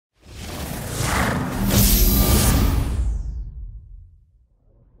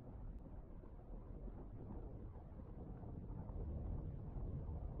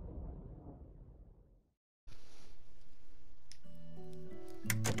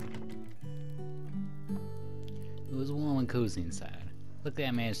and cozy inside. Luckily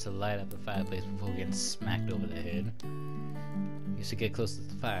I managed to light up the fireplace before getting smacked over the head. You should get close to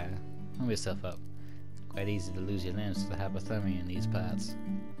the fire. Warm yourself up. It's quite easy to lose your limbs to the hypothermia in these parts.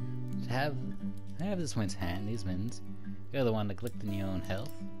 I have this winter hand, these mittens. You're the one neglecting your own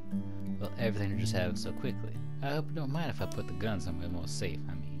health. Well, everything just happened so quickly. I hope you don't mind if I put the gun somewhere more safe,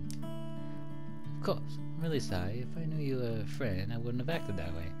 I mean. Of course, I'm really sorry. If I knew you were a friend, I wouldn't have acted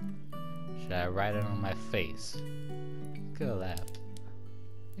that way. Should I write it on my face? The girl laughed.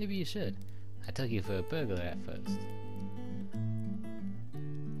 Maybe you should. I took you for a burglar at first.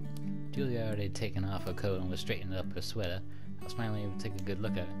 Julia already had taken off her coat and was straightening up her sweater. I was finally able to take a good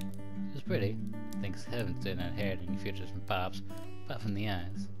look at her. She was pretty. Thanks heavens to not inheriting any features from Pops, apart from the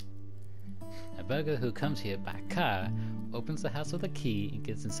eyes. A burglar who comes here by car opens the house with a key and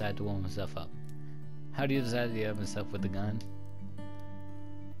gets inside to warm himself up. How do you decide to arm himself with a gun?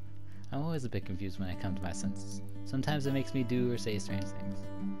 I'm always a bit confused when I come to my senses. Sometimes it makes me do or say strange things.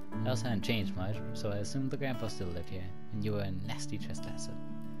 I also hadn't changed much, so I assumed the grandpa still lived here, and you were a nasty trespasser.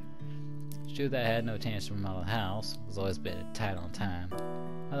 It's true that I had no chance to remodel the house. It was always a bit tight on time.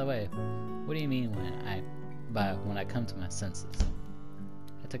 By the way, what do you mean when I come to my senses?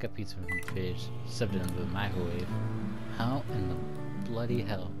 I took a pizza from the fridge, shoved it into the microwave. How in the bloody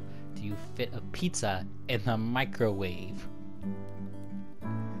hell do you fit a pizza in the microwave?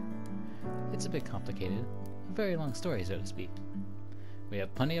 It's a bit complicated. A very long story, so to speak. We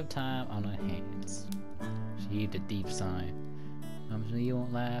have plenty of time on our hands. She heaved a deep sigh. Promise me you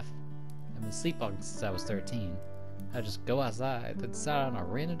won't laugh. I've been sleepwalking since I was 13. I just go outside, then start on a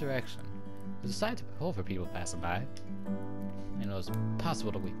random direction. There's a sign to behold for people passing by. And it was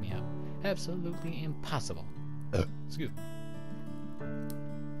impossible to wake me up. Absolutely impossible. Excuse me.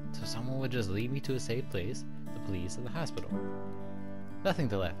 So someone would just lead me to a safe place, the police or the hospital. Nothing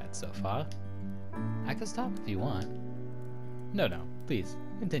to laugh at so far. I can stop if you want. No, please,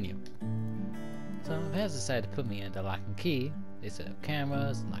 continue. So my parents decided to put me into lock and key. They set up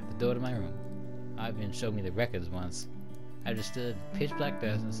cameras and locked the door to my room. I even showed me the records once. I just stood in pitch black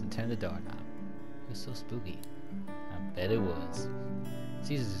darkness and turned the doorknob. It was so spooky. I bet it was.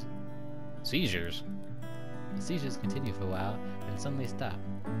 Seizures? The seizures continued for a while, and suddenly stopped.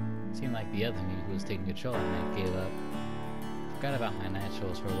 It seemed like the other me who was taking control of me gave up. Forgot about my night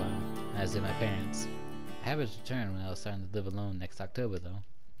chills for a while, as did my parents. Habits returned when I was starting to live alone next October, though.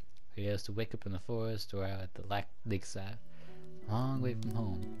 We used to wake up in the forest or out at the lakeside, a long way from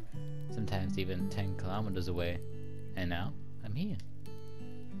home, sometimes even 10 kilometers away. And now, I'm here.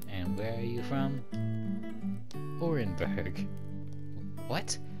 And where are you from? Orenburg.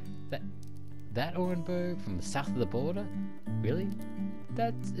 What? That Orenburg from the south of the border? Really?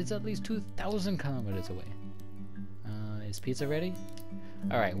 It's at least 2,000 kilometers away. Is pizza ready?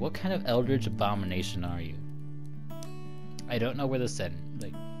 Alright, what kind of eldritch abomination are you? I don't know where this said.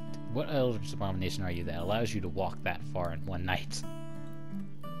 Like, what eldritch abomination are you that allows you to walk that far in one night?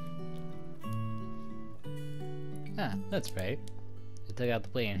 Ah, that's right. I took out the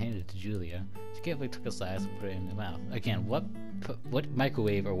plate and handed it to Julia. She carefully took a slice and put it in her mouth. Again, what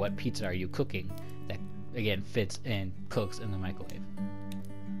microwave or what pizza are you cooking that, again, fits and cooks in the microwave?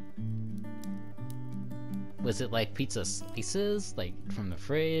 Was it like pizza slices, like from the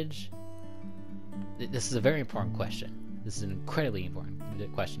fridge? This is a very important question. This is an incredibly important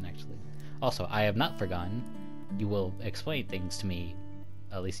question, actually. Also, I have not forgotten. You will explain things to me,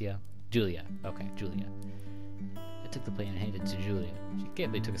 Alicia. Julia. Okay, Julia. I took the plate and handed it to Julia. She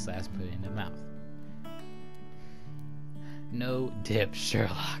carefully took a slice and put it in her mouth. No dip,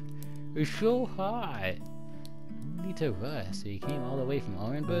 Sherlock. It's so hot. I need to rest. So you came all the way from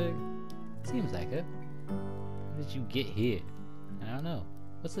Orenburg? Seems like it. How did you get here? I don't know.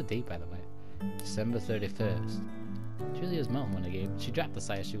 What's the date, by the way? December 31st. Julia's mouth went again. She dropped the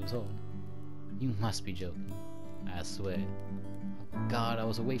slice she was holding. You must be joking. I swear. Oh God, I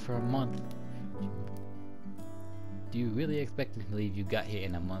was away for a month. Do you really expect me to believe you got here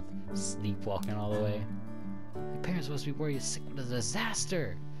in a month, sleepwalking all the way? Your parents must be worried you're sick with a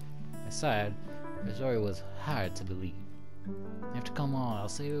disaster. I sighed. Her story was hard to believe. After come on, I'll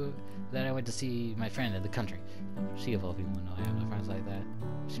say that I went to see my friend in the country. She of all people would know I have no friends like that.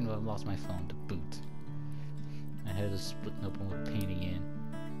 She knew I've lost my phone to boot. My head is splitting open with pain again.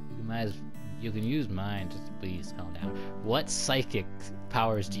 You can use mine, just please calm down. What psychic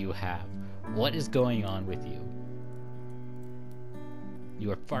powers do you have? What is going on with you?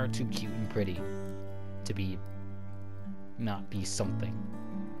 You are far too cute and pretty to not be something.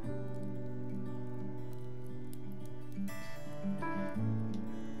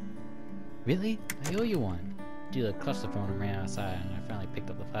 Really? I owe you one. Julia clutched the phone and ran outside, and I finally picked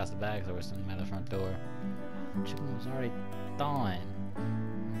up the plastic bags that were sitting by the front door. chicken was already thawing.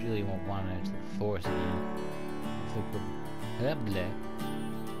 Julie won't wander into the forest again.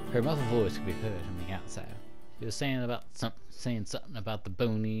 Her muffled voice could be heard from the outside. She was saying something about the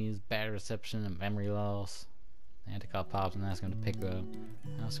bonies, bad reception, and memory loss. I had to call Pops and ask him to pick her up.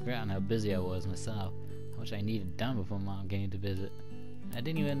 I was forgotten how busy I was myself, how much I needed done before Mom came to visit. I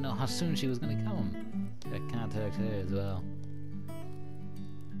didn't even know how soon she was going to come. I contacted her as well.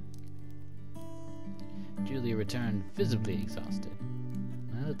 Julia returned visibly exhausted.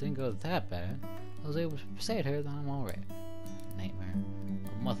 Well, it didn't go that bad. I was able to persuade her that I'm alright. Nightmare.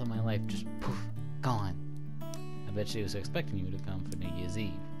 A month of my life just poof, gone. I bet she was expecting you to come for New Year's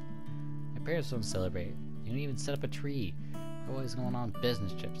Eve. My parents don't celebrate. They don't even set up a tree. They're always going on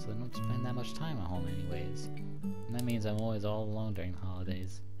business trips, so they don't spend that much time at home anyways. And that means I'm always all alone during the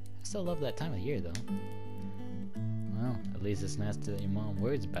holidays. I still love that time of year though. Well, at least it's nice that your mom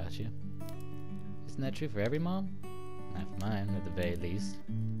worries about you. Isn't that true for every mom? Not for mine, at the very least.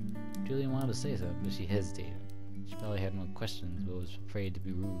 Julia wanted to say something, but she hesitated. She probably had no questions, but was afraid to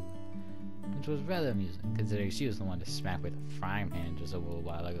be rude. Which was rather amusing, considering she was the one to smack with a frying pan just a little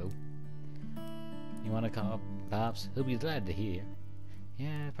while ago. You want to call Pops? He'll be glad to hear.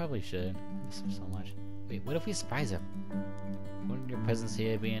 Yeah, I probably should. I miss him so much. Wait, what if we surprise him? Wouldn't your presence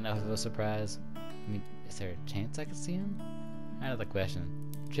here be enough of a surprise? I mean, is there a chance I could see him? Out of the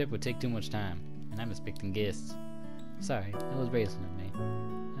question. The trip would take too much time, and I'm expecting guests. Sorry, that was brazen of me.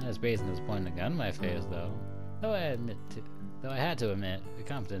 Not as brazen as pointing a gun in my face, though. Though I had to admit, the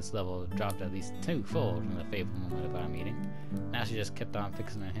confidence level dropped at least twofold from the fateful moment of our meeting. Now she just kept on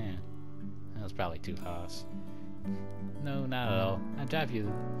fixing her hand. That was probably too harsh. No, not at all. I'd drive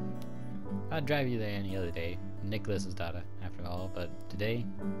you there any other day. Nicholas's daughter, after all, but today,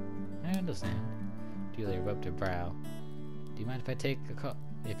 I understand. Julia rubbed her brow. Do you mind if I take a call?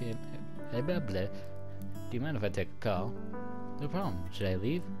 Do you mind if I take a call? No problem. Should I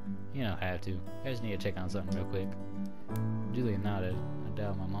leave? You don't have to. I just need to check on something real quick. Julia nodded. I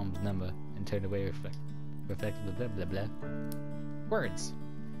dialed my mom's number and turned away reflectively blah blah blah. Words!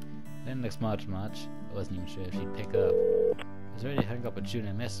 I didn't expect much. I wasn't even sure if she'd pick up. I was ready to hang up and shoot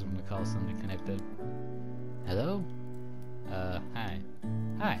a message when the call suddenly connected. Hello? Hi.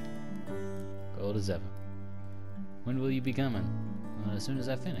 Hi. Cold as ever. When will you be coming? As soon as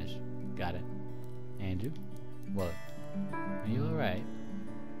I finish. Got it. Andrew? What? Are you alright?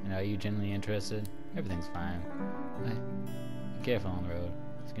 And are you genuinely interested? Everything's fine. Be careful on the road.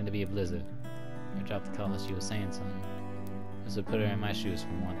 It's going to be a blizzard. I dropped the call as she was saying something. This would put her in my shoes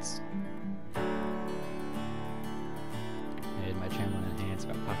for once. I hid my trembling hands in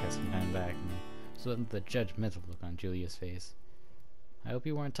my pockets and ran back, and so with the judgmental look on Julia's face. I hope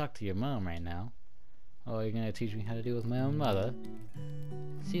you weren't talking to your mom right now. Oh, you're going to teach me how to deal with my own mother?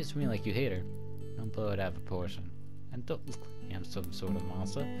 Seems to me like you hate her. Don't blow it out of proportion. And don't look like I'm some sort of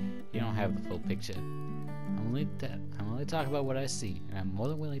monster. You don't have the full picture. I'm only talking about what I see, and I'm more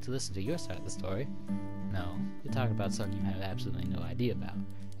than willing to listen to your side of the story. No, you're talking about something you have absolutely no idea about.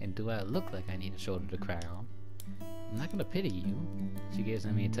 And do I look like I need a shoulder to cry on? I'm not gonna pity you. She gazed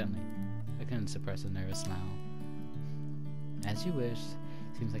at me intently. I couldn't suppress a nervous smile. As you wish.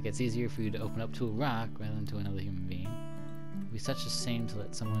 Seems like it's easier for you to open up to a rock rather than to another human being. It would be such a shame to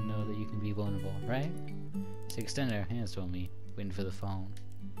let someone know that you can be vulnerable, right? She extended her hands toward me, waiting for the phone.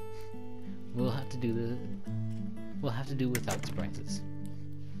 We'll have to do without surprises.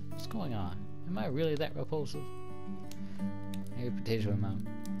 What's going on? Am I really that repulsive? My reputation with my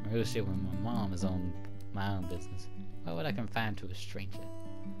relationship with my mom is my own business. Why would I confide to a stranger?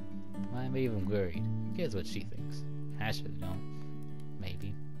 Why am I even worried? Who cares what she thinks? I surely don't.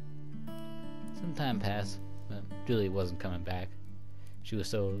 Maybe. Some time passed, but Julie wasn't coming back. She was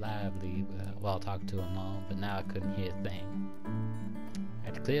so lively while talking to her mom, but now I couldn't hear a thing. I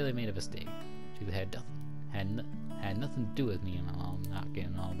had clearly made a mistake. She had nothing to do with me and my mom not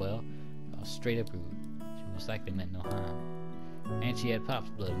getting on well. I was straight up rude. She most likely meant no harm. And she had Pop's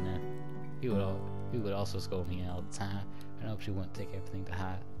blood in her. He would also scold me all the time. I hope she wouldn't take everything to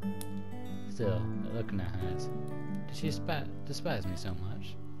heart. Still, I looked in her eyes. Did she despise me so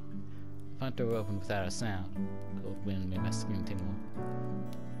much? The front door opened without a sound. Cold wind made my skin tingle.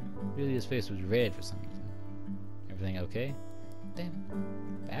 Julia's face was red for some reason. Everything okay? Damn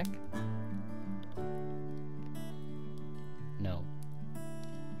it. Back? No.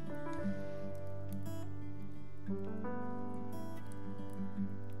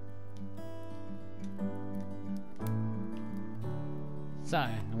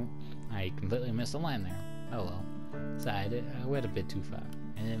 Sorry, I completely missed the line there. Oh well. Sorry, I went a bit too far.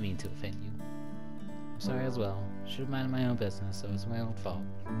 I didn't mean to offend you. I'm sorry as well. Should have minded my own business, so it's my own fault.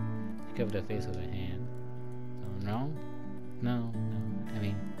 She covered her face with her hand. Something wrong? No. I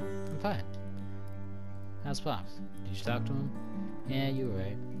mean, I'm fine. How's Pops? Did you talk to him? Yeah, you were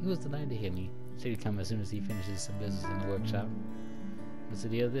right. He was delighted to hear me. Said he'd come as soon as he finishes some business in the workshop. What's the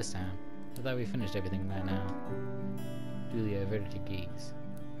deal this time? I thought we finished everything by now. Julia averted her gaze.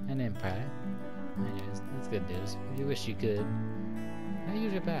 I didn't pry. Anyways, that's good news. If you wish you could. Can I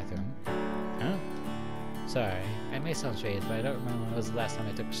use your bathroom? Huh? Sorry, I may sound strange, but I don't remember when was the last time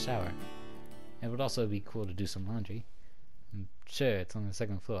I took a shower. It would also be cool to do some laundry. Sure, it's on the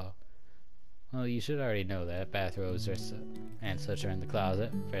second floor. Well, you should already know that. Bathrobes and such are in the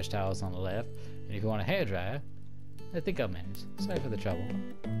closet, fresh towels on the left, and if you want a hairdryer, I think I'll manage. Sorry for the trouble.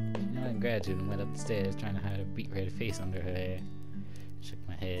 I nodded in gratitude and went up the stairs, trying to hide a beet red face under her hair. I shook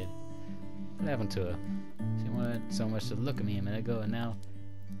my head. What happened to her? She wanted so much to look at me a minute ago, and now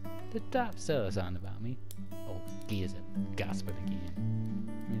the top seller something about me. Oh, geez, gossiping again.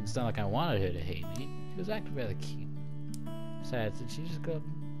 I mean, it's not like I wanted her to hate me. She was acting rather cute. Besides, did she just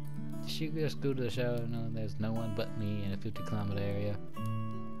go to the shower knowing there's no one but me in a 50-kilometer area?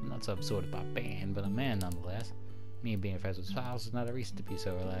 I'm not some sort of barbarian, but a man nonetheless. Me being friends with Spouse is not a reason to be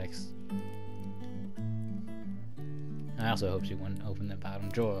so relaxed. I also hope she wouldn't open the bottom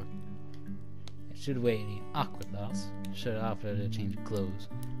drawer. It should avoid any awkward thoughts. Should have offered her to change clothes.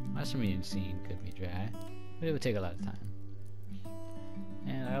 My reading scene could be dry, but it would take a lot of time.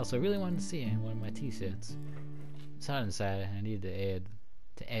 And I also really wanted to see her in one of my t-shirts. It's hot inside, and I needed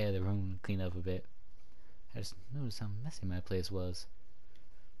to air the room and clean up a bit. I just noticed how messy my place was.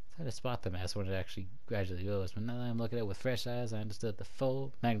 It's hard to spot the mess when it actually gradually goes, but now that I'm looking at it with fresh eyes, I understood the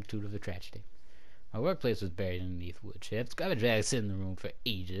full magnitude of the tragedy. My workplace was buried underneath wood chips. Garbage bags sitting in the room for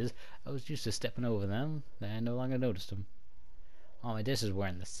ages. I was used to stepping over them, then I no longer noticed them. All my dishes were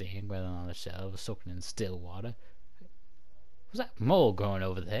in the sink rather than on the shelves, soaking in still water. Was that mold growing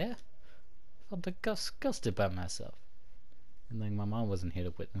over there? I felt disgusted by myself. And like my mom wasn't here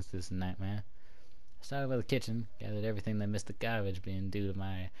to witness this nightmare. I started by the kitchen, gathered everything that missed the garbage bin due to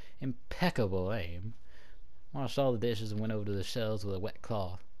my impeccable aim, washed all the dishes and went over to the shelves with a wet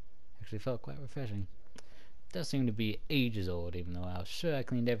cloth. Actually felt quite refreshing. It does seem to be ages old, even though I was sure I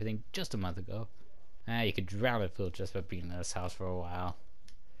cleaned everything just a month ago. You could drown a fool just by being in this house for a while.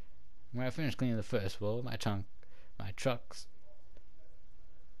 When I finished cleaning the first floor, my truck's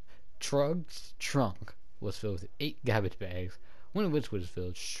trunk was filled with 8 garbage bags, one of which was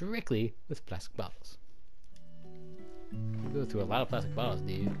filled strictly with plastic bottles. You go through a lot of plastic bottles,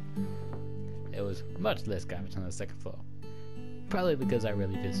 dude. There was much less garbage on the second floor. Probably because I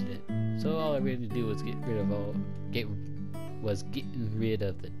rarely visited. So all I really do was getting rid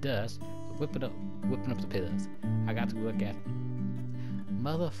of the dust, whipping up the pillows. I got to work after.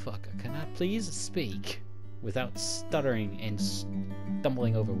 Motherfucker, can I please speak without stuttering and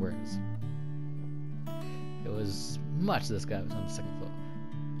stumbling over words? There was much less garbage on the second floor.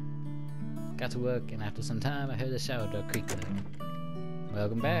 Got to work, and after some time, I heard the shower door creak open.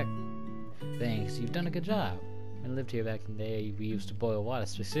 Welcome back. Thanks, you've done a good job. When I lived here back in the day, we used to boil water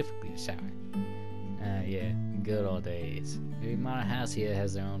specifically to shower. Yeah, good old days. Every modern house here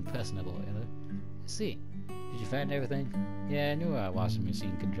has their own personal boiler. Let's see, did you find everything? Yeah, I knew our washing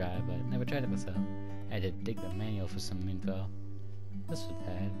machine could dry, but never tried it myself. I had to dig the manual for some info. This was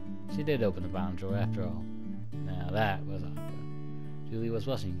bad. She did open the bottom drawer after all. Now that was awkward. Julie was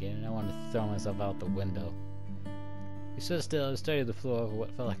washing again, and I wanted to throw myself out the window. We stood still and studied the floor for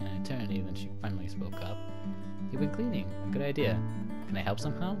what felt like an eternity, then she finally spoke up. You've been cleaning. Good idea. Can I help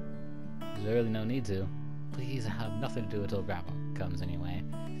somehow? There's really no need to. Please, I have nothing to do until Grandpa comes anyway.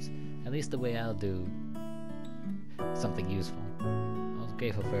 At least the way I'll do something useful. I was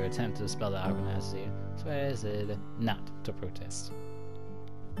grateful for her attempt to spell the organized here, so I said not to protest.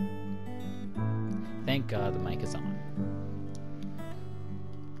 Thank God the mic is on.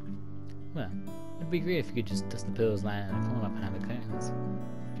 Well, it'd be great if you could just dust the pillows lying in the corner behind the curtains.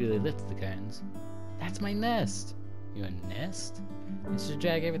 Julie lifted the curtains. That's my nest! Your nest? I should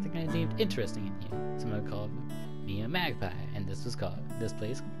drag everything I deemed interesting in here. Someone called me a magpie, and this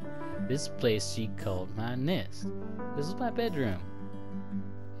place she called my nest. This is my bedroom.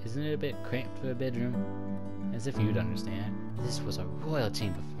 Isn't it a bit cramped for a bedroom? As if you'd understand. This was a royal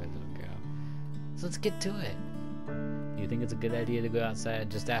chamber for a little girl. So let's get to it. You think it's a good idea to go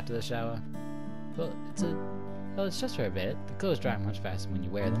outside just after the shower? Well, it's just for a bit. The clothes dry much faster when you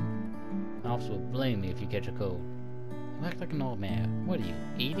wear them. My office will blame me if you catch a cold. You act like an old man. What are you,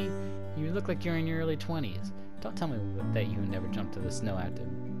 80? You look like you're in your early 20s. Don't tell me that you never jumped to the snow after.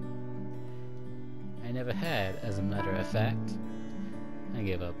 I never had, as a matter of fact. I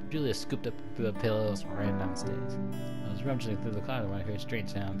gave up. Julia scooped up the pillows and ran downstairs. I was rummaging through the closet when I heard strange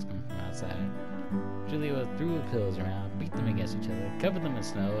sounds coming from outside. Julia threw the pillows around, beat them against each other, covered them in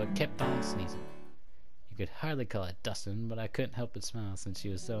snow, and kept on sneezing. You could hardly call it dusting, but I couldn't help but smile since she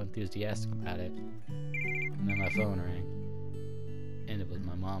was so enthusiastic about it. And then my phone rang. And it was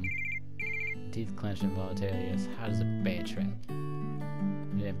my mom. Teeth clenched involuntarily as hot as a bear trap.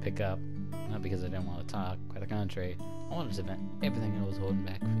 I didn't pick up, not because I didn't want to talk, quite the contrary. I wanted to vent everything I was holding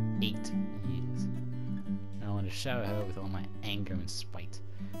back for 8 years. And I wanted to shout at her with all my anger and spite.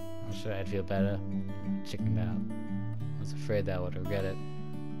 I was sure I'd feel better. I chickened out. I was afraid that I would regret it.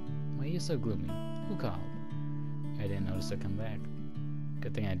 Why are you so gloomy? Who called? I didn't notice her come back.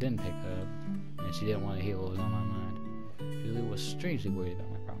 Good thing I didn't pick her up, and she didn't want to hear what was on my mind. Julie was strangely worried about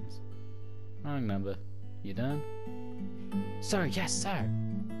my problems. Wrong number. You done? Sir, yes, sir!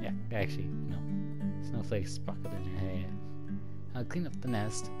 Yeah, actually, no. Snowflakes sparkled in her hair. I'll clean up the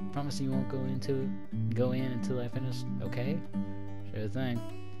nest. Promise you won't go in until I finish, okay? Sure thing.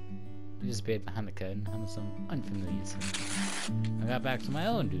 I disappeared behind the curtain, humming some unfamiliar song. I got back to my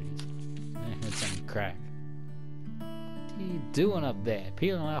own duties. I heard something crack. What are you doing up there?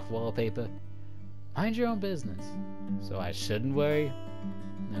 Peeling off wallpaper? Mind your own business. So I shouldn't worry?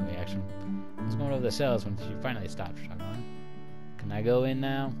 No reaction. I was going over the shelves when she finally stopped struggling. Can I go in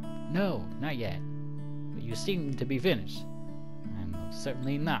now? No, not yet. But you seem to be finished. I'm most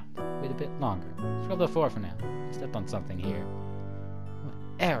certainly not. Wait a bit longer. Scrub the floor for now. I stepped on something here. What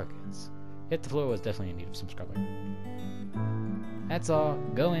arrogance. Yet the floor was definitely in need of some scrubbing. That's all.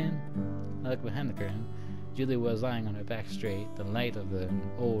 Go in. I looked behind the curtain. Julie was lying on her back straight. The light of the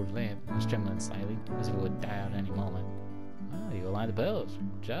old lamp was trembling slightly, as if it would die out at any moment. Oh, you aligned the pillows.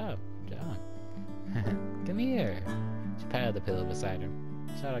 Good job. Good job. Come here. She patted the pillow beside her.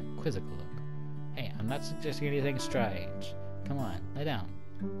 She had a quizzical look. Hey, I'm not suggesting anything strange. Come on, lay down.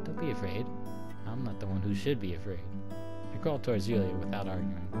 Don't be afraid. I'm not the one who should be afraid. I crawled towards Julia without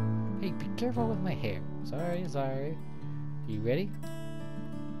arguing. Hey, be careful with my hair. Sorry. You ready?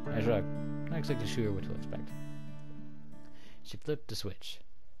 I shrugged. Not exactly sure what to expect. She flipped the switch.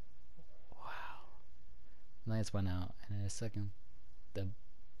 Wow. The lights went out, and in a second,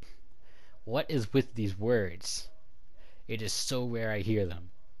 What is with these words? It is so rare I hear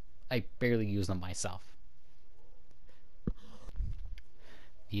them. I barely use them myself.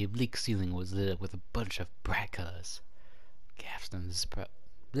 The oblique ceiling was lit up with a bunch of bright colors. Gasped in surprise.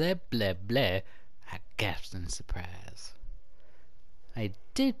 Blah, blah, blah. I gasped in surprise. I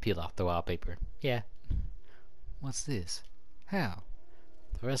did peel off the wallpaper. Yeah. What's this? How?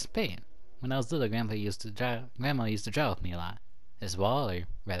 The rust paint. When I was little, Grandma used to draw with me a lot. This wall, or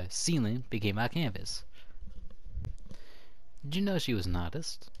rather ceiling, became my canvas. Did you know she was an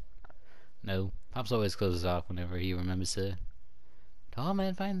artist? No. Pops always closes off whenever he remembers to. Do all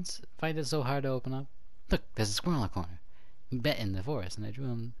men find it so hard to open up? Look, there's a squirrel in the corner. We bet in the forest, and I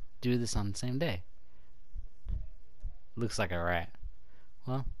drew this on the same day. Looks like a rat.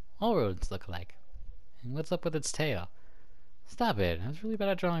 Well, all rodents look alike. And what's up with its tail? Stop it. I was really bad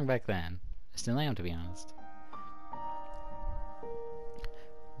at drawing back then. I still am, to be honest.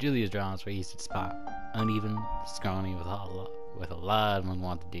 Julia's drawings were easy to spot. Uneven, scrawny, with a lot of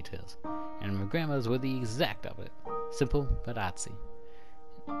unwanted details. And my grandma's were the exact opposite. Simple, but artsy.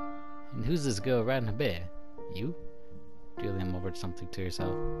 And who's this girl riding a bear? You? Julia mumbled something to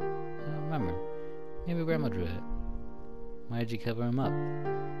herself. I don't remember. Maybe Grandma drew it. Why'd you cover him up?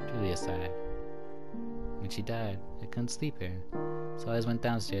 Julia sighed. When she died, I couldn't sleep here, so I always went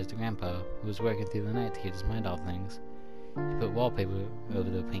downstairs to Grandpa, who was working through the night to get his mind off things. He put wallpaper over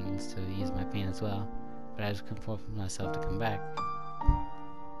the paintings to ease my pain as well, but I just couldn't force myself to come back.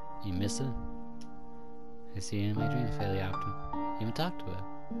 You miss her? I see her in my dreams fairly often. I even talk to her.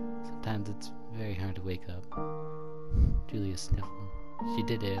 Sometimes it's very hard to wake up. Julia sniffled. She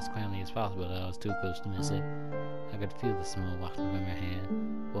did it as quietly as possible, but I was too close to miss it. I could feel the smell wafting from her hair,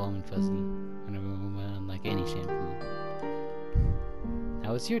 warm and fuzzy, and aroma unlike any shampoo.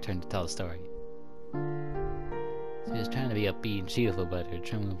 Now it's your turn to tell the story. She was trying to be upbeat and cheerful, but her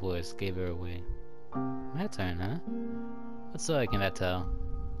trembling voice gave her away. My turn, huh? What story can I tell?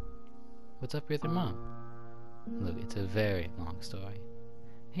 What's up with your mom? Look, it's a very long story.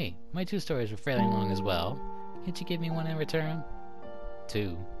 Hey, my 2 stories were fairly long as well. Can't you give me one in return?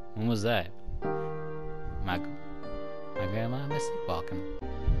 2. When was that? My grandma was sleepwalking.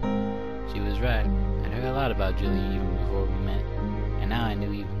 She was right. I'd heard a lot about Julie even before we met, and now I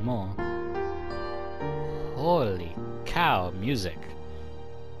knew even more. Holy cow, music!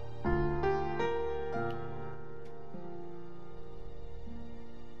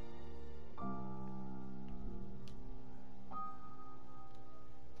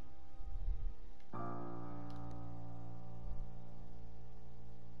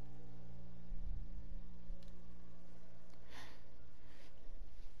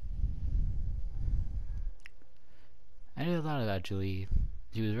 about Julie.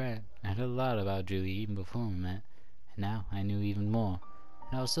 She was right. I heard a lot about Julie even before we met, and now I knew even more.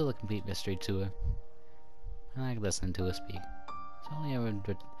 And I was still a complete mystery to her. I liked listening to her speak.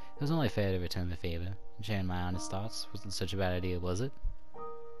 It was only fair to return the favor, and sharing my honest thoughts wasn't such a bad idea, was it?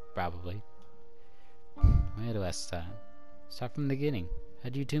 Probably. Where do I start? Start from the beginning.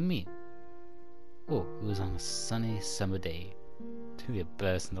 How'd you two meet? Oh, it was on a sunny summer day. To be a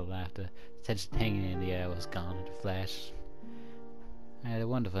burst into laughter, the tension hanging in the air was gone in a flash. I had a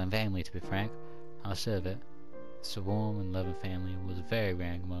wonderful family, to be frank. I was sure of it. Such a warm and loving family was very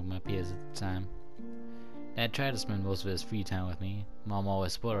rare among my peers at the time. Dad tried to spend most of his free time with me. Mom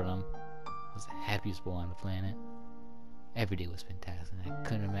always supported him. I was the happiest boy on the planet. Every day was fantastic, and I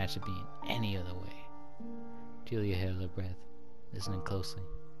couldn't imagine it being any other way. Julia held her breath, listening closely.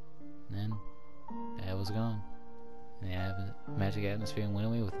 And then, Dad was gone. And the magic atmosphere went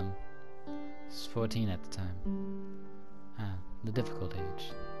away with him. I was 14 at the time. The difficult age.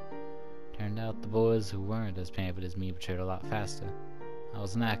 Turned out the boys who weren't as pampered as me matured a lot faster. I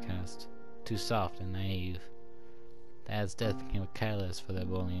was an outcast, too soft and naive. Dad's death became a catalyst for their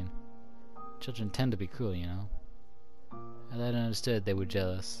bullying. Children tend to be cruel, you know. I later understood they were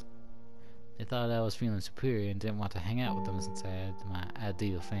jealous. They thought I was feeling superior and didn't want to hang out with them since I had my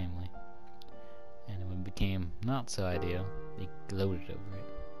ideal family. And when it became not so ideal, they gloated over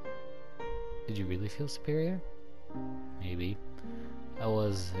it. Did you really feel superior? Maybe. I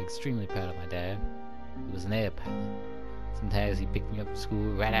was extremely proud of my dad. He was an air pilot. Sometimes he picked me up from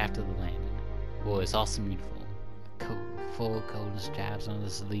school right after the landing. Wore his awesome uniform, a coat with 4 golden stripes on the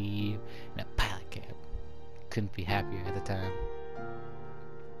sleeve, and a pilot cap. Couldn't be happier at the time.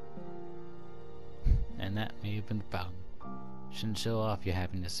 And that may have been the problem. You shouldn't show off your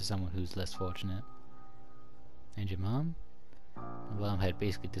happiness to someone who's less fortunate. And your mom? My mom had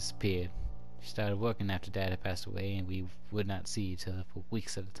basically disappeared. She started working after Dad had passed away, and we would not see each other for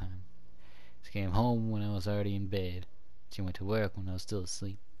weeks at a time. She came home when I was already in bed. She went to work when I was still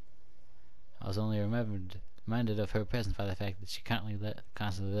asleep. I was only reminded of her presence by the fact that she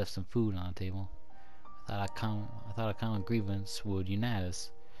constantly left some food on the table. I thought a common grievance would unite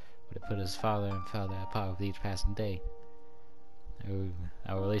us, but it put us farther and farther apart with each passing day.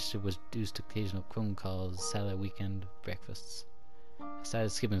 Our relationship was reduced to occasional phone calls, Saturday weekend breakfasts. I started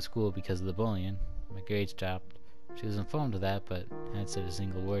skipping school because of the bullying. My grades dropped. She was informed of that, but hadn't said a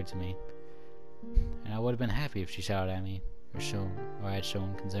single word to me. And I would have been happy if she shouted at me, or had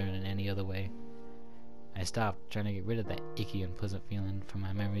shown concern in any other way. I stopped, trying to get rid of that icky, unpleasant feeling from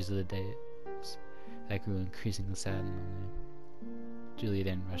my memories of the days. I grew increasingly sad and lonely. Julia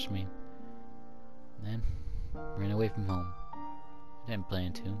didn't rush me. Then, ran away from home. I didn't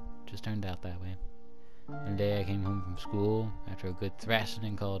plan to, just turned out that way. One day I came home from school after a good thrashing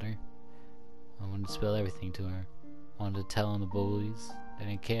and called her. I wanted to spill everything to her. I wanted to tell on the bullies. I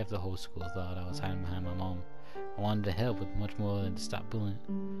didn't care if the whole school thought I was hiding behind my mom. I wanted to help with much more than to stop bullying.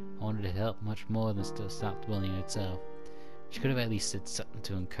 I wanted to help much more than to stop the bullying itself. She could have at least said something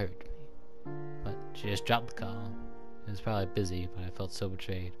to encourage me. But she just dropped the call. It was probably busy, but I felt so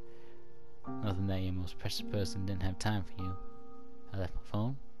betrayed. Nothing that your most precious person didn't have time for you. I left my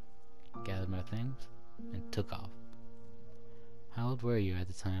phone, gathered my things, and took off. How old were you at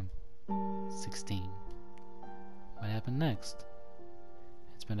the time? 16. What happened next?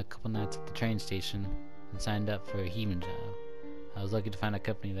 I spent a couple nights at the train station and signed up for a heaving job. I was lucky to find a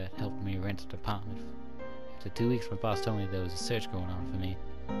company that helped me rent an apartment. After 2 weeks, my boss told me there was a search going on for me.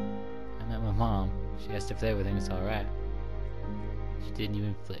 I met my mom. She asked if everything was alright. She didn't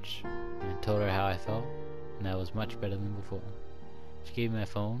even flinch. I told her how I felt, and that was much better than before. She gave me my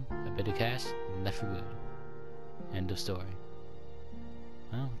phone, a bit of cash, and left for good. End of story.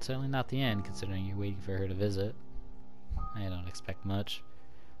 Well, it's certainly not the end, considering you're waiting for her to visit. I don't expect much.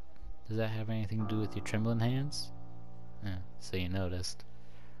 Does that have anything to do with your trembling hands? So you noticed.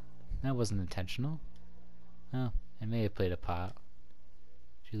 That wasn't intentional. Well, it may have played a part.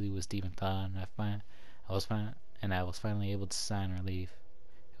 Julie was deep in thought, and I was finally able to sign her leave.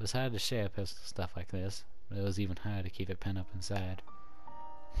 It was hard to share personal stuff like this, but it was even harder to keep it pent up inside.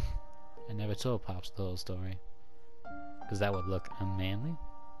 I never told Pops the whole story, because that would look unmanly.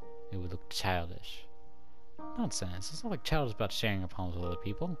 It would look childish. Nonsense. It's not like childish about sharing your problems with other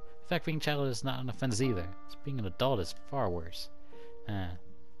people. In fact, being childish is not an offense either. Being an adult is far worse.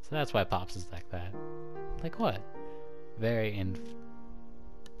 So that's why Pops is like that. Like what? Very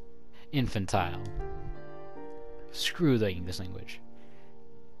infantile. Screw the English language.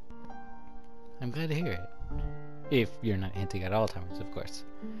 I'm glad to hear it. If you're not hinting at Alzheimer's, of course.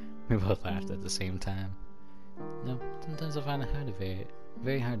 We both laughed at the same time. No, sometimes I find it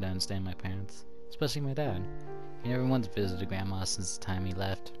very hard to understand my parents, especially my dad. He never once visited Grandma since the time he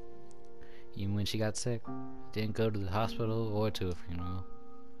left. Even when she got sick, he didn't go to the hospital or to a funeral.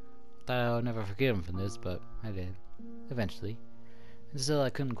 Thought I would never forgive him for this, but I did. Eventually. And still, I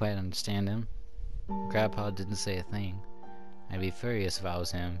couldn't quite understand him. Grandpa didn't say a thing. I'd be furious if I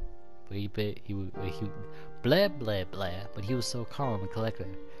was him. But he blah blah blah, but he was so calm and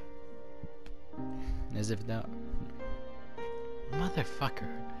collected. As if that motherfucker.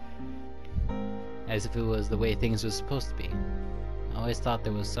 As if it was the way things were supposed to be. I always thought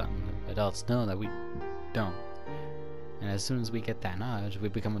there was something adults know that we don't. And as soon as we get that knowledge, we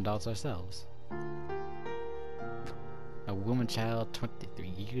become adults ourselves. A woman child, 23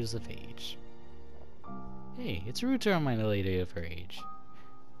 years of age. Hey, it's rude to remind a lady of her age.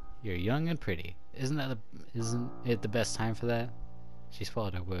 You're young and pretty. Isn't it the best time for that? She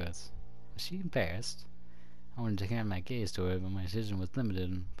swallowed her words. Was she embarrassed? I wanted to turn my gaze to her, but my vision was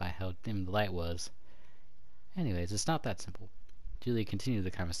limited by how dim the light was. Anyways, it's not that simple. Julia continued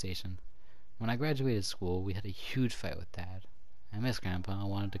the conversation. When I graduated school, we had a huge fight with Dad. I missed Grandpa and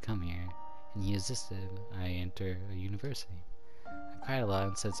wanted to come here, and he insisted I enter a university. I cried a lot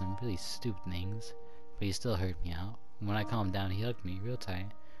and said some really stupid things, but he still heard me out. When I calmed down, he hugged me real tight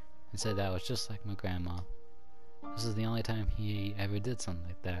and said that I was just like my grandma. This is the only time he ever did something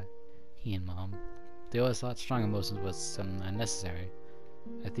like that. He and Mom. They always thought strong emotions was something unnecessary.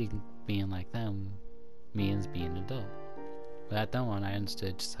 I think being like them means being an adult. Without that one, I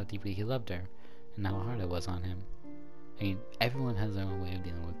understood just how deeply he loved her and how hard it was on him. I mean, everyone has their own way of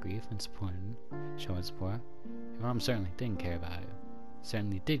dealing with grief and showing support. Your mom certainly didn't care about you.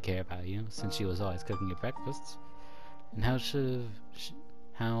 Certainly did care about you, since she was always cooking your breakfasts. And how should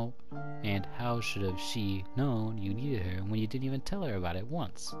have she known you needed her when you didn't even tell her about it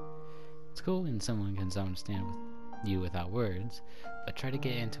once? It's cool when someone can understand you without words, but try to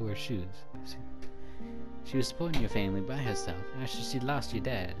get into her shoes. She was supporting your family by herself after she'd lost your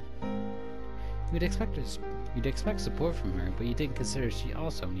dad. You'd expect support from her, but you didn't consider she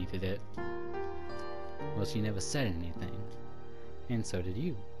also needed it. Well, she never said anything. And so did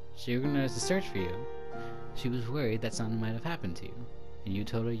you. She organized a search for you. She was worried that something might have happened to you, and you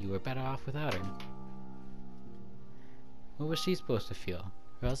told her you were better off without her. What was she supposed to feel?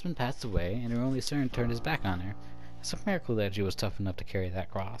 Her husband passed away, and her only son turned his back on her. It's a miracle that she was tough enough to carry that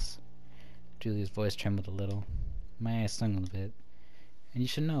cross. Julia's voice trembled a little. My eyes stung a bit. And you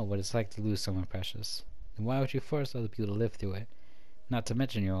should know what it's like to lose someone precious. Then why would you force other people to live through it? Not to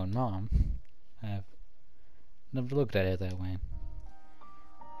mention your own mom. I've never looked at it that way.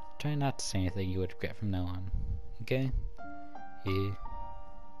 Try not to say anything you would regret from now on. Okay? Yeah.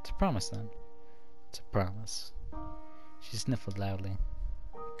 It's a promise then. It's a promise. She sniffled loudly.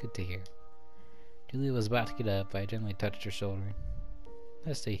 Good to hear. Julia was about to get up, but I gently touched her shoulder.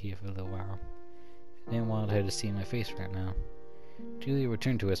 Let's stay here for a little while. I didn't want her to see my face right now. Julia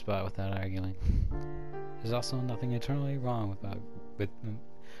returned to her spot without arguing. There's also nothing eternally wrong with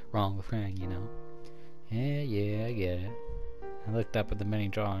crying, you know. Yeah, I get it. I looked up at the many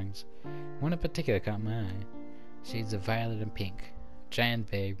drawings. One in particular caught my eye. Shades of violet and pink. A giant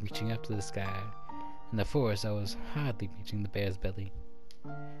bear reaching up to the sky. In the forest, I was hardly reaching the bear's belly.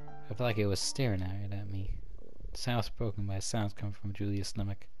 I felt like it was staring at me. The sound was broken by sounds coming from Julia's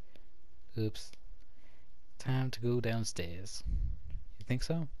stomach. Oops. Time to go downstairs. You think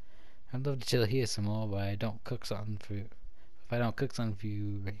so? I'd love to chill here some more, but if I don't cook something for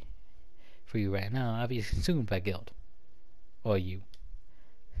you right now, I'll be consumed by guilt. Or you.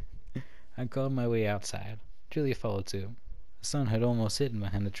 I crawled my way outside. Julia followed too. The sun had almost hidden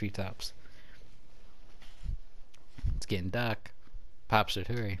behind the treetops. It's getting dark. Pop should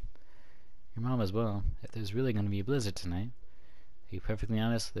hurry. Your mom as well. If there's really going to be a blizzard tonight. To be perfectly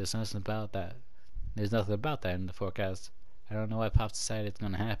honest, there's nothing about that in the forecast. I don't know why Pop decided it's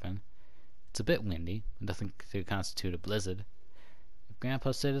going to happen. It's a bit windy, but nothing to constitute a blizzard. If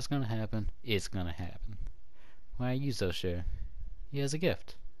Grandpa said it's going to happen, it's going to happen. Why are you so sure? He has a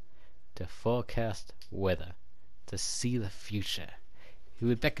gift. To forecast weather. To see the future. He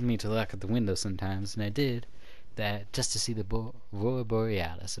would beckon me to look at the window sometimes, and I did that just to see the Aurora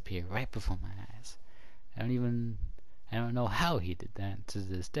Borealis appear right before my eyes. I don't know how he did that to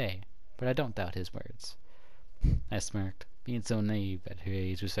this day, but I don't doubt his words. I smirked. Being so naive at her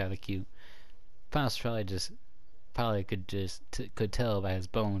age was rather cute. Pops could tell by his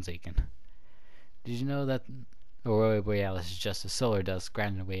bones aching. Did you know that Aurora Borealis is just a solar dust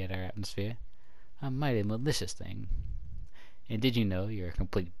grinding away at our atmosphere? A mighty malicious thing. And did you know you're a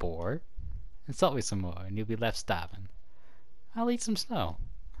complete bore? Insult me some more, and you'll be left starving. I'll eat some snow.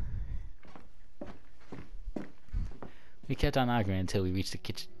 We kept on arguing until we reached the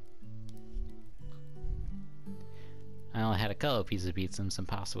kitchen. I only had a couple pieces of pizza and some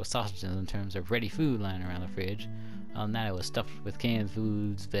pasta with sausages in terms of ready food lying around the fridge. Other than that, it was stuffed with canned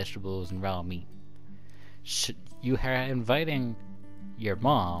foods, vegetables, and raw meat. You are inviting your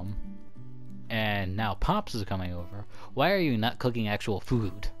mom, and now Pops is coming over. Why are you not cooking actual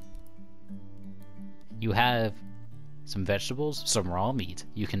food? You have some vegetables, some raw meat.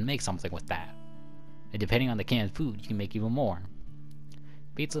 You can make something with that. And depending on the canned food, you can make even more.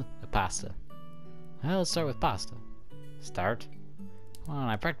 Pizza or pasta? Well, let's start with pasta. Start? Well,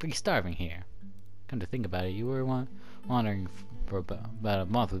 I'm practically starving here. Come to think about it, you were wandering for about a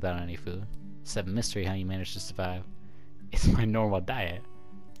month without any food. It's a mystery how you managed to survive. It's my normal diet.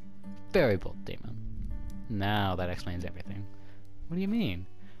 Very bold statement. Now that explains everything. What do you mean?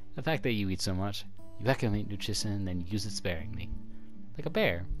 The fact that you eat so much, you accumulate nutrition and then use it sparingly. Like a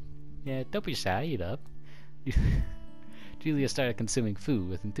bear. Yeah, don't be shy, eat up. Julia started consuming food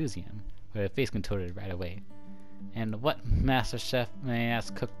with enthusiasm, but her face contorted right away. And what master chef, may I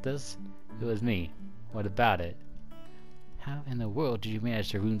ask, cooked this? It was me. What about it? How in the world did you manage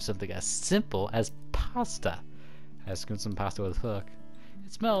to ruin something as simple as pasta? I scooped some pasta with a fork.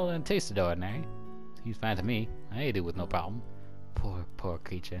 It smelled and tasted ordinary. Seems fine to me. I ate it with no problem. Poor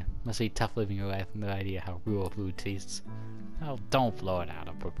creature. Must be tough living your life with no idea how real food tastes. Oh, don't blow it out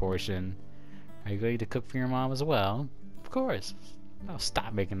of proportion. Are you going to cook for your mom as well? Of course. Oh,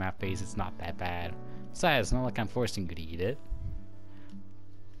 stop making that face. It's not that bad. Besides, it's not like I'm forcing you to eat it.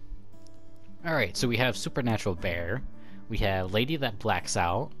 Alright, so we have Supernatural Bear. We have Lady That Blacks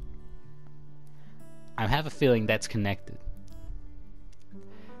Out. I have a feeling that's connected.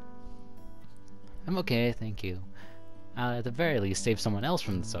 I'm okay, thank you. I'll at the very least save someone else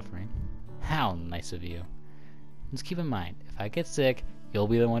from the suffering. How nice of you. Just keep in mind, if I get sick, you'll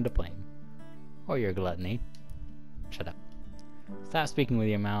be the one to blame. Or your gluttony. Shut up. Stop speaking with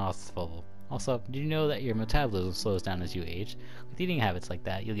your mouth full. Also, did you know that your metabolism slows down as you age? With eating habits like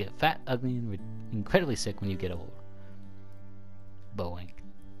that, you'll get fat, ugly, and incredibly sick when you get old. Bowing.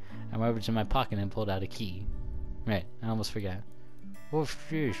 I rummaged in my pocket and pulled out a key. Right, I almost forgot. Oh,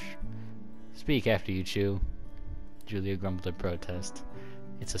 fish. Speak after you chew. Julia grumbled in protest.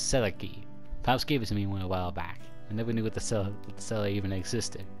 It's a cellar key. Pops gave it to me a while back. I never knew what the cellar even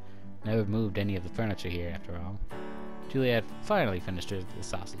existed. Never moved any of the furniture here, after all. Julia had finally finished the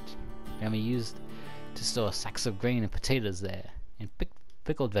sausage. Grandma used to store sacks of grain and potatoes there, and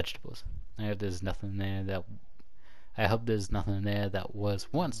pickled vegetables. I hope there's nothing there that was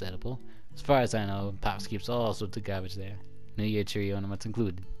once edible. As far as I know, Pops keeps all sorts of garbage there. New Year tree ornaments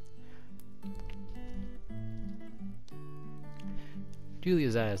included.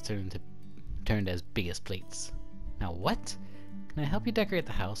 Julia's eyes turned as big as plates. Now what? Can I help you decorate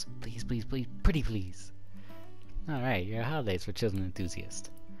the house? Please, please, please, pretty please. Alright, your holidays for children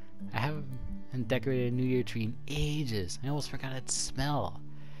enthusiasts. I haven't decorated a New Year tree in ages. I almost forgot its smell.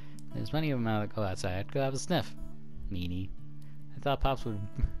 There's plenty of them out that go outside. Go have a sniff. Meanie. I thought Pops would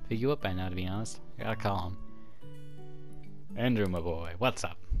pick you up by now, to be honest. I gotta call him. Andrew, my boy, what's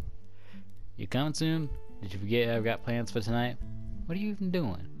up? You coming soon? Did you forget I've got plans for tonight? What are you even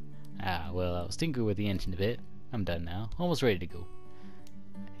doing? Ah, well, I was tinkering with the engine a bit. I'm done now. Almost ready to go.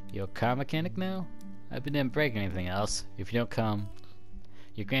 You're a car mechanic now? I didn't break anything else. If you don't come,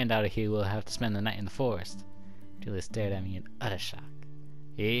 your granddaughter here will have to spend the night in the forest. Julia stared at me in utter shock.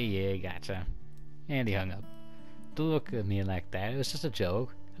 Yeah, gotcha. And he hung up. Don't look at me like that. It was just a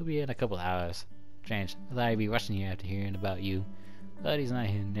joke. He'll be in a couple hours. Strange. I thought he'd be rushing here after hearing about you. But he's not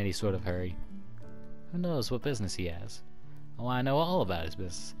in any sort of hurry. Who knows what business he has? Oh, I know all about his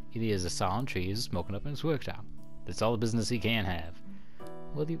business. Either he has a sawing trees or smoking up in his workshop. That's all the business he can have.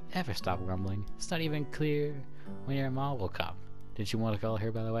 Will you ever stop grumbling? It's not even clear when your mom will come. Did you want to call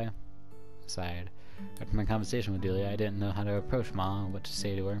her, by the way? Sighed. After my conversation with Delia, I didn't know how to approach Mom and what to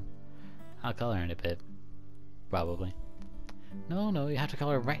say to her. I'll call her in a bit. Probably. No, you have to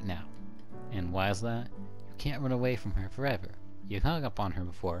call her right now. And why is that? You can't run away from her forever. You hung up on her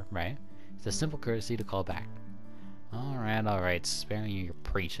before, right? It's a simple courtesy to call back. Alright, sparing you your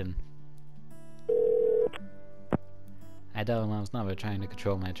preaching. I doubt Mom's not trying to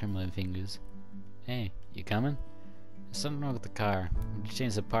control my trembling fingers. Hey, you coming? There's something wrong with the car. We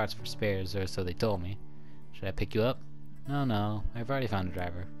changed the parts for spares, or so they told me. Should I pick you up? No, I've already found a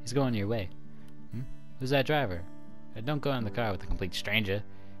driver. He's going your way. Who's that driver? Don't go in the car with a complete stranger.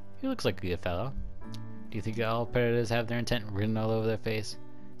 He looks like a good fellow. Do you think all predators have their intent written all over their face?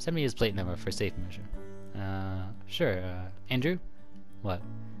 Send me his plate number for safe measure. Sure, Andrew? What?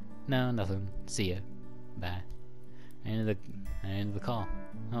 No, nothing. See ya. Bye. I ended the call.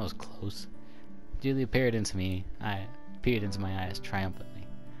 That was close. Julia peered into my eyes triumphantly.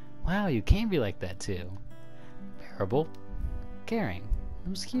 Wow, you can be like that too. adorable. Caring. It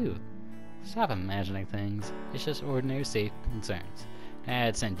was cute. Stop imagining things. It's just ordinary safe concerns. I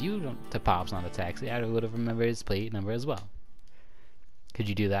had sent you to Pops on a taxi. I would have remembered his plate number as well. Could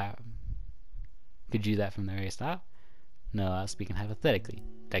you do that? Could you do that from the very stop? No, I was speaking hypothetically.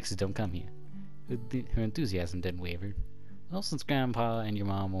 Taxis don't come here. Her enthusiasm didn't waver. Well, since Grandpa and your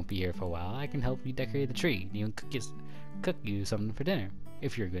mom won't be here for a while, I can help you decorate the tree and even cook you something for dinner,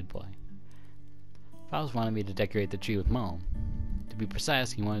 if you're a good boy. Pops wanted me to decorate the tree with Mom. To be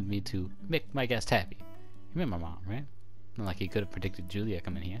precise, he wanted me to make my guest happy. You met my mom, right? Not like he could have predicted Julia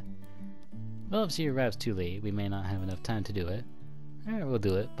coming here. Well, if she arrives too late, we may not have enough time to do it. We'll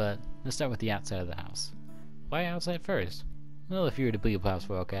do it, but let's start with the outside of the house. Why outside first? Well, if you were to believe Pop's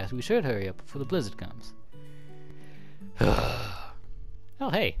forecast, we should hurry up before the blizzard comes. Oh,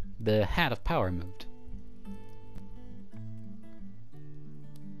 hey, the hat of power moved.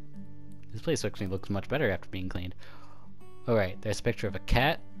 This place actually looks much better after being cleaned. Alright, there's a picture of a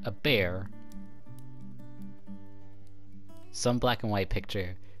cat, a bear, some black and white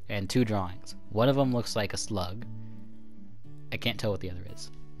picture, and 2 drawings. One of them looks like a slug. I can't tell what the other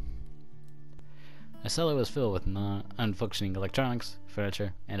is. My cellar was filled with unfunctioning electronics,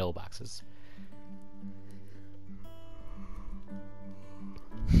 furniture, and old boxes.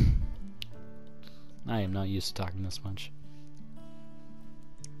 I am not used to talking this much.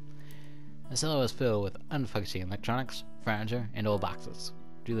 The cellar was filled with unfunctioning electronics, furniture, and old boxes.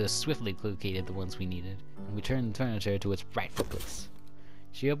 Julia swiftly located the ones we needed, and we turned the furniture to its rightful place.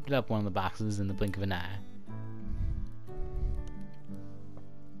 She opened up one of the boxes in the blink of an eye.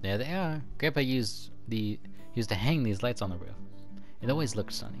 There they are. Grandpa used to hang these lights on the roof. It always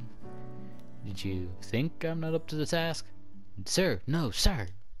looked stunning. Did you think I'm not up to the task? Sir, no, sir.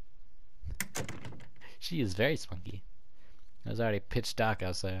 She is very spunky. It was already pitch dark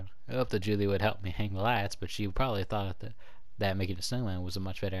outside. I hoped that Julie would help me hang the lights, but she probably thought that making a snowman was a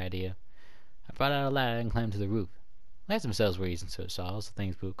much better idea. I brought out a ladder and climbed to the roof. Lights themselves were easy to install, so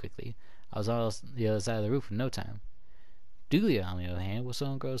things moved quickly. I was on the other side of the roof in no time. Julia, on the other hand, was so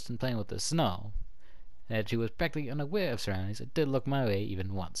engrossed in playing with the snow that she was practically unaware of surroundings and didn't look my way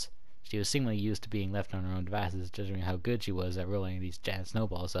even once. She was seemingly used to being left on her own devices, judging how good she was at rolling these giant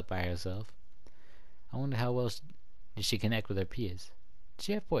snowballs up by herself. I wonder how well did she connect with her peers. Did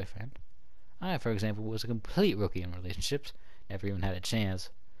she have a boyfriend? I, for example, was a complete rookie in relationships, never even had a chance.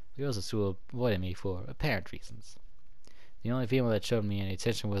 The girls at school avoided me for apparent reasons. The only female that showed me any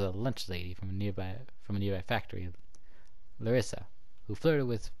attention was a lunch lady from a nearby factory, Larissa, who flirted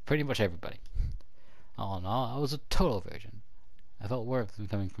with pretty much everybody. All in all, I was a total virgin. I felt warmth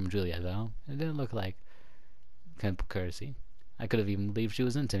coming from Julia, though. It didn't look like courtesy. I could have even believed she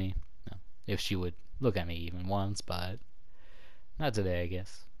was into me. No, if she would look at me even once, but not today, I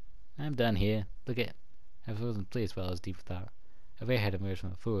guess. I'm done here. Look at. I wasn't pleased while I was deep in thought. A bear had emerged from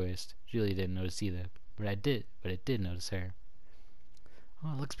the forest. Julia didn't notice either, but it did notice her.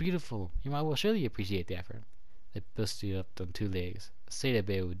 Oh, it looks beautiful. You might well surely appreciate the effort. They both stood up on 2 legs. A satyr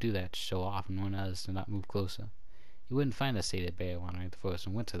bear would do that to show off and warn others to not move closer. You wouldn't find a satyr bear wandering the forest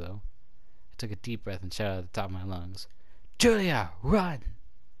in winter, though. I took a deep breath and shouted at the top of my lungs, "Julia, run!"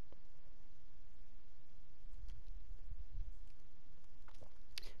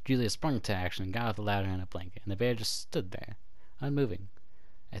 Julia sprung to action and got off the ladder and a blanket, and the bear just stood there, unmoving.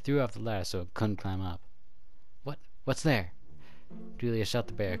 I threw off the ladder so it couldn't climb up. What's there? Julia shot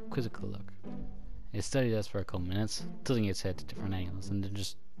the bear a quizzical look. It studied us for a couple minutes, tilting its head to different angles, and then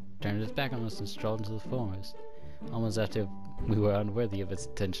just turned its back on us and strolled into the forest, almost as if we were unworthy of its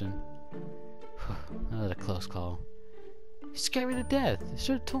attention. That was a close call. You scared me to death. You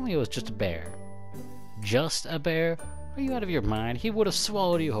should have told me it was just a bear. Just a bear? Are you out of your mind? He would have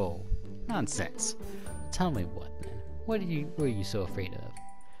swallowed you whole. Nonsense. Tell me what, then. What were you so afraid of?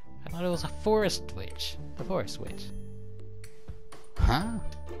 I thought it was a forest witch. A forest witch. Huh?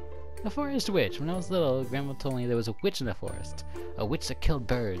 A forest witch. When I was little, Grandma told me there was a witch in the forest. A witch that killed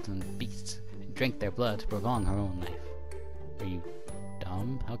birds and beasts and drank their blood to prolong her own life. Are you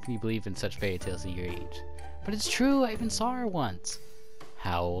dumb? How can you believe in such fairy tales at your age? But it's true, I even saw her once.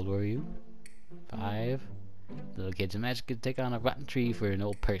 How old were you? 5? Little kids imagine could take on a rotten tree for an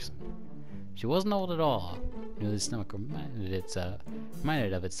old person. She wasn't old at all. Julie's stomach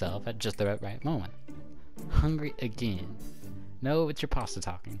reminded of itself at just the right moment. Hungry again. No, it's your pasta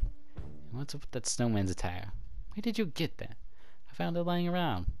talking. And what's up with that snowman's attire? Where did you get that? I found it lying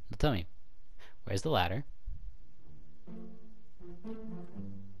around. Now tell me, where's the ladder?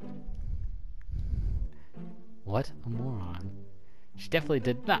 What a moron. She definitely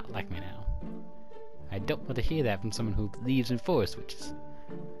did not like me now. I don't want to hear that from someone who believes in forest witches.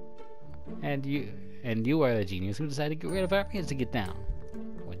 And you are the genius who decided to get rid of our means to get down.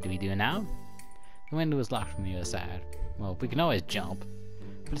 What do we do now? The window was locked from the other side. Well, we can always jump.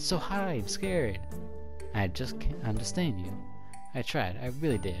 But it's so high, I'm scared. I just can't understand you. I tried, I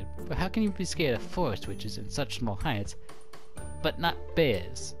really did. But how can you be scared of forest witches in such small heights, but not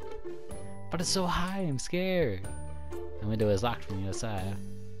bears? But it's so high, I'm scared. The window is locked from the other side.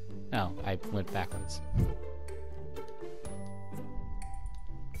 No, I went backwards.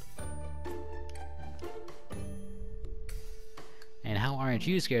 And how aren't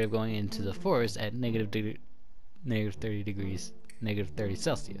you scared of going into the forest at negative 30 degrees, negative 30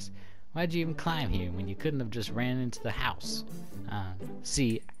 Celsius? Why'd you even climb here when you couldn't have just ran into the house?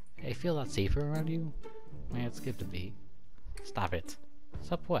 See, I feel a lot safer around you. Man, skip a beat. Stop it.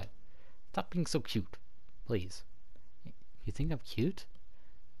 Stop what? Stop being so cute. Please. You think I'm cute?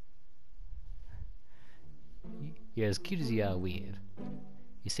 You're as cute as you are weird.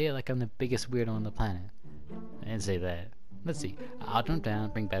 You say it like I'm the biggest weirdo on the planet. I didn't say that. Let's see. I'll jump down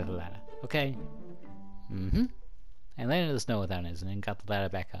and bring back the ladder. Okay? Mm-hmm. I landed in the snow without an incident and got the ladder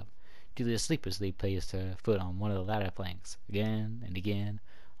back up. Julia sleeplessly placed her foot on one of the ladder planks. Again and again.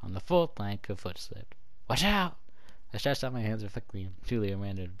 On the fourth plank, her foot slipped. Watch out! I stretched out my hands reflectively and Julia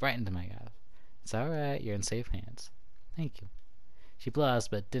landed right into my gaze. It's alright, you're in safe hands. Thank you. She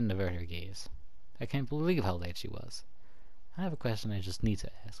blushed but didn't avert her gaze. I can't believe how late she was. I have a question I just need to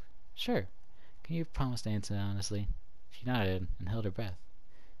ask. Sure. Can you promise to answer honestly? She nodded and held her breath.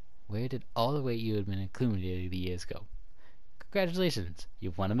 Where did all the weight you had been accumulating years go? Congratulations,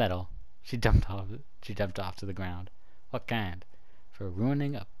 you've won a medal. She jumped off to the ground. What kind? For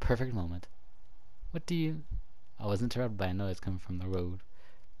ruining a perfect moment. What do you... I was interrupted by a noise coming from the road.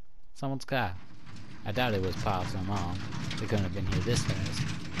 Someone's car. I doubt it was Pop's or Mom. They couldn't have been here this fast.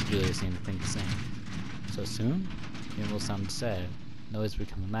 Julia seemed to think the same. So soon? The animal sounded sad. Noise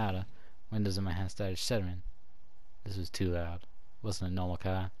becoming louder. Windows in my house started shuddering. This was too loud. It wasn't a normal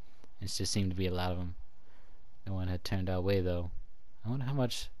car. It just seemed to be a lot of them. No one had turned our way, though. I wonder how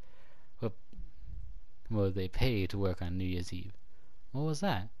much would they pay to work on New Year's Eve. What was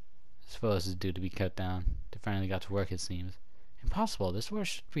that? This forest is due to be cut down. They finally got to work, it seems. Impossible. This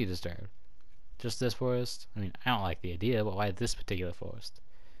forest should be disturbed. Just this forest? I mean, I don't like the idea, but why this particular forest?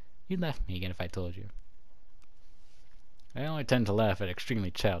 You'd laugh at me again if I told you. I only tend to laugh at extremely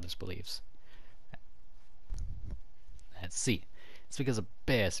childish beliefs. Let's see. It's because a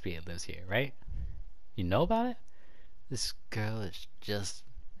bear spirit lives here, right? You know about it? This girl is just...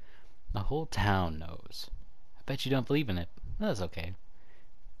 The whole town knows. I bet you don't believe in it. That's okay.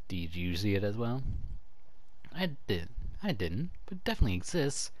 Did you see it as well? I didn't, but it definitely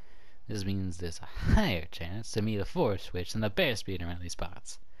exists. This means there's a higher chance to meet a forest witch than a bear spirit around these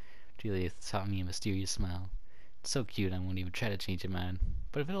parts. Julia taught me a mysterious smile. It's so cute I won't even try to change your mind.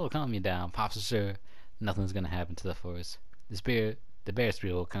 But if it'll calm you down, Pops is sure nothing's gonna happen to the forest. The bear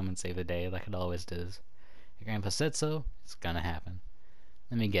spirit will come and save the day like it always does. Your grandpa said so, it's gonna happen.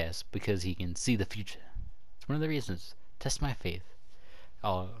 Let me guess, because he can see the future. It's one of the reasons. Test my faith.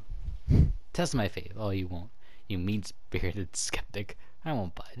 Test my faith all you want. You mean-spirited skeptic. I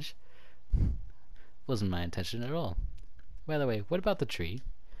won't budge. Wasn't my intention at all. By the way, what about the tree?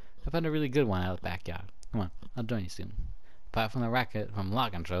 I found a really good one out of the backyard. Come on, I'll join you soon. Apart from the racket from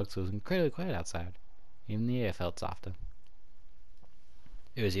logging trucks, it was incredibly quiet outside. Even the air felt softer.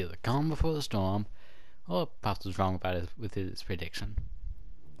 It was either calm before the storm, or Pops was wrong about with his prediction.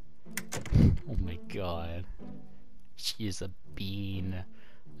 Oh my god. She is a bean.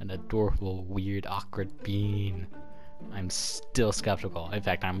 An adorable, weird, awkward bean. I'm still skeptical. In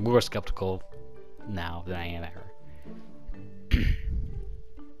fact, I'm more skeptical now than I am ever.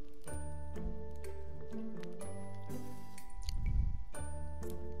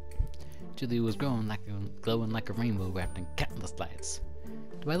 Julia was glowing like a rainbow wrapped in countless lights.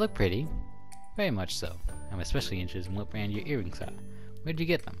 Do I look pretty? Very much so. I'm especially interested in what brand your earrings are. Where'd you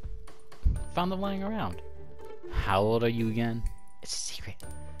get them? Found them lying around. How old are you again? It's a secret.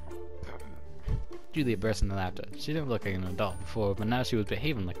 Julia burst into laughter. She didn't look like an adult before, but now she was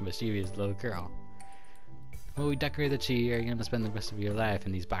behaving like a mischievous little girl. When we decorate the tree, you're gonna spend the rest of your life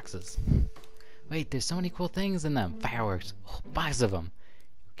in these boxes. Wait, there's so many cool things in them. Fireworks. A whole box of them.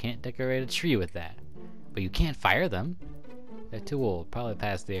 You can't decorate a tree with that. But you can't fire them. They're too old, probably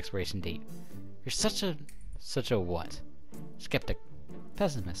past the expiration date. You're such a what? Skeptic.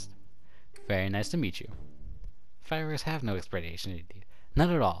 Pessimist. Very nice to meet you. Fireworks have no expiration date.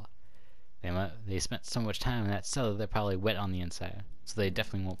 None at all. They spent so much time in that cellar they're probably wet on the inside, so they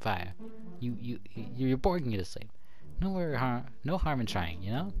definitely won't fire. You're boring me to sleep. No harm in trying,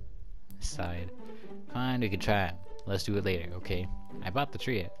 you know? I sighed. Fine, we could try it. Let's do it later, okay? I brought the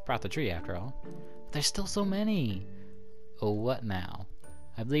tree after all. But there's still so many! Oh, what now?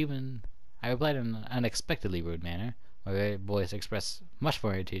 I replied in an unexpectedly rude manner. My voice expressed much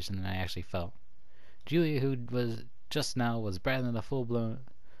more irritation than I actually felt. Julia, who was brighter than a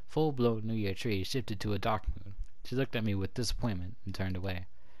full-blown New Year tree, shifted to a dark mood. She looked at me with disappointment and turned away.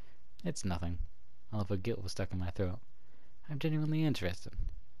 It's nothing. All of her guilt was stuck in my throat. I'm genuinely interested.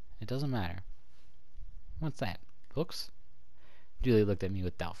 It doesn't matter. What's that? Books? Julia looked at me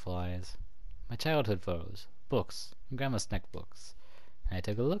with doubtful eyes. My childhood photos, books, and Grandma's neck books. And I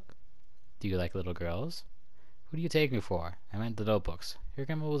took a look. Do you like little girls? Who do you take me for? I meant the notebooks. Your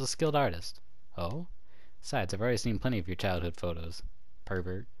grandma was a skilled artist. Oh? Besides, I've already seen plenty of your childhood photos.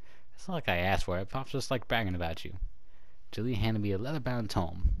 Pervert. It's not like I asked for it. Pop's just like bragging about you. Julia handed me a leather-bound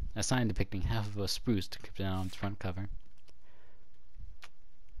tome, a sign depicting half of a spruce depicted on its front cover.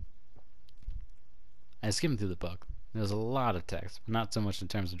 I skimmed through the book. There was a lot of text, but not so much in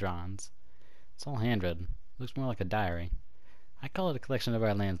terms of drawings. It's all handwritten. It looks more like a diary. I call it a collection of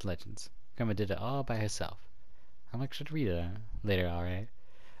our land's legends. Grandma did it all by herself. I'll make sure to read it later, alright?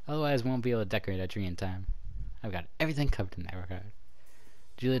 Otherwise, we won't be able to decorate our tree in time. I've got everything covered in that regard.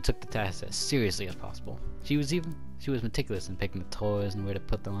 Julia took the task as seriously as possible. She was meticulous in picking the toys and where to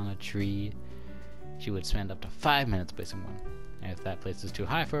put them on a tree. She would spend up to 5 minutes placing one. And if that place was too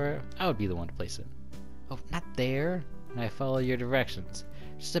high for her, I would be the one to place it. Oh, not there. I follow your directions.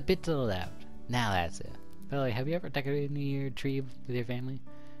 Just a bit to the left. Now that's it. Belly, have you ever decorated your tree with your family?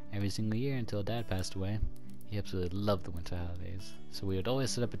 Every single year until Dad passed away. He absolutely loved the winter holidays, so we would always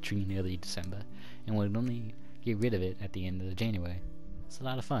set up a tree in early December, and would only get rid of it at the end of January. It's a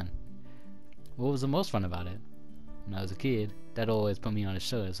lot of fun. What was the most fun about it? When I was a kid, Dad always put me on his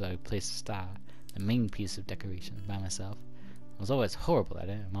shoulder so I could place the star, the main piece of decoration, by myself. I was always horrible at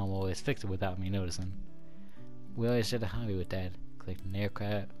it, and Mom always fixed it without me noticing. We always shared a hobby with Dad, collecting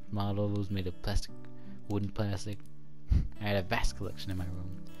aircraft models made of wooden plastic. I had a vast collection in my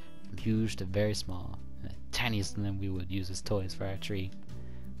room, from huge to very small, and the tiniest of them we would use as toys for our tree.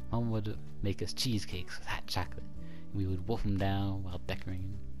 Mom would make us cheesecakes with hot chocolate, and we would wolf them down while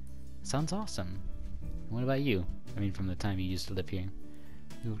decorating. Sounds awesome. What about you? I mean, from the time you used to live here.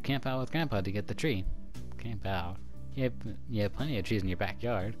 We would camp out with Grandpa to get the tree. Camp out? You have plenty of trees in your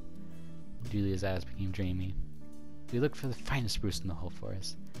backyard. Julia's eyes became dreamy. We looked for the finest spruce in the whole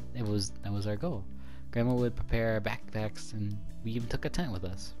forest. That was our goal. Grandma would prepare our backpacks, and we even took a tent with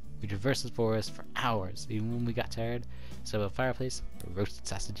us. We traversed the forest for hours, even when we got tired. Set up a fireplace for roasted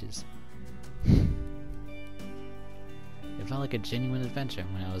sausages. It felt like a genuine adventure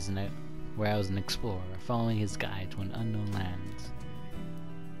when I was an explorer, following his guide to an unknown lands.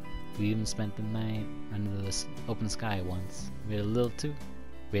 We even spent the night under the open sky once. We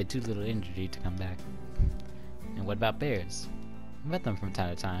had too little energy to come back. And what about bears? We met them from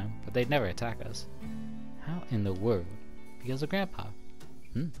time to time, but they'd never attack us. How in the world? Because of Grandpa.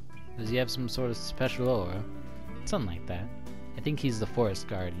 Does he have some sort of special aura? Something like that. I think he's the forest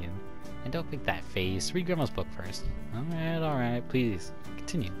guardian. And don't make that face. Read Grandma's book first. Alright, please.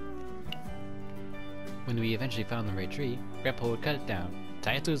 Continue. When we eventually found the right tree, Grandpa would cut it down,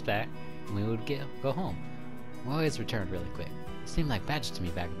 tie it to his back, and we would go home. We always returned really quick. It seemed like magic to me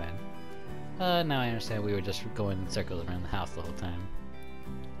back then. Now I understand we were just going in circles around the house the whole time.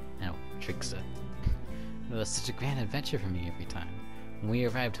 Now, trickster. It was such a grand adventure for me every time. When we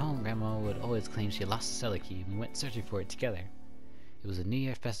arrived home, Grandma would always claim she lost the cellar key, and we went searching for it together. It was a New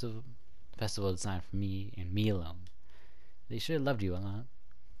Year's festival designed for me and me alone. They should have loved you a lot.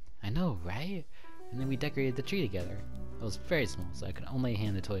 I know, right? And then we decorated the tree together. It was very small, so I could only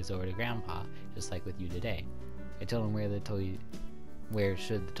hand the toys over to Grandpa, just like with you today. I told him where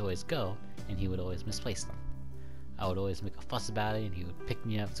should the toys go, and he would always misplace them. I would always make a fuss about it, and he would pick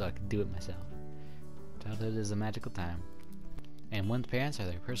me up so I could do it myself. Childhood is a magical time, and one's parents are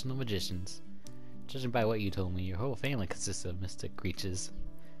their personal magicians. Judging by what you told me, your whole family consists of mystic creatures.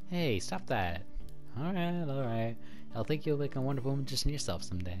 Hey, stop that. Alright. I'll think you'll make a wonderful magician yourself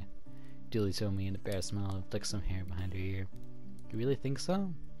someday. Julie told me, and a bear smile and flicked some hair behind her ear. You really think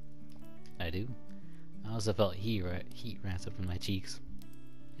so? I do. I also felt heat rise up in my cheeks.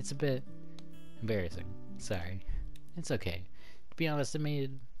 It's a bit embarrassing. Sorry. It's okay. To be honest, it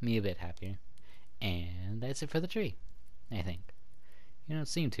made me a bit happier. And that's it for the tree, I think. You don't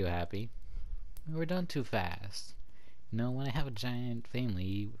seem too happy. We were done too fast. You know, when I have a giant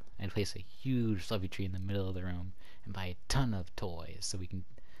family, I'd place a huge fluffy tree in the middle of the room and buy a ton of toys so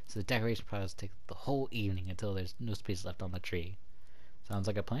the decoration process takes the whole evening until there's no space left on the tree. Sounds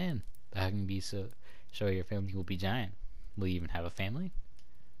like a plan. But how can you be so sure your family will be giant? Will you even have a family?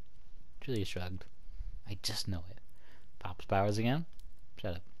 Julia shrugged. I just know it. Pops powers again?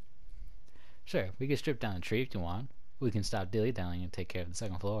 Shut up. Sure, we can strip down the tree if you want. We can stop dilly-dallying and take care of the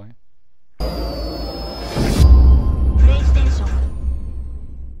second floor.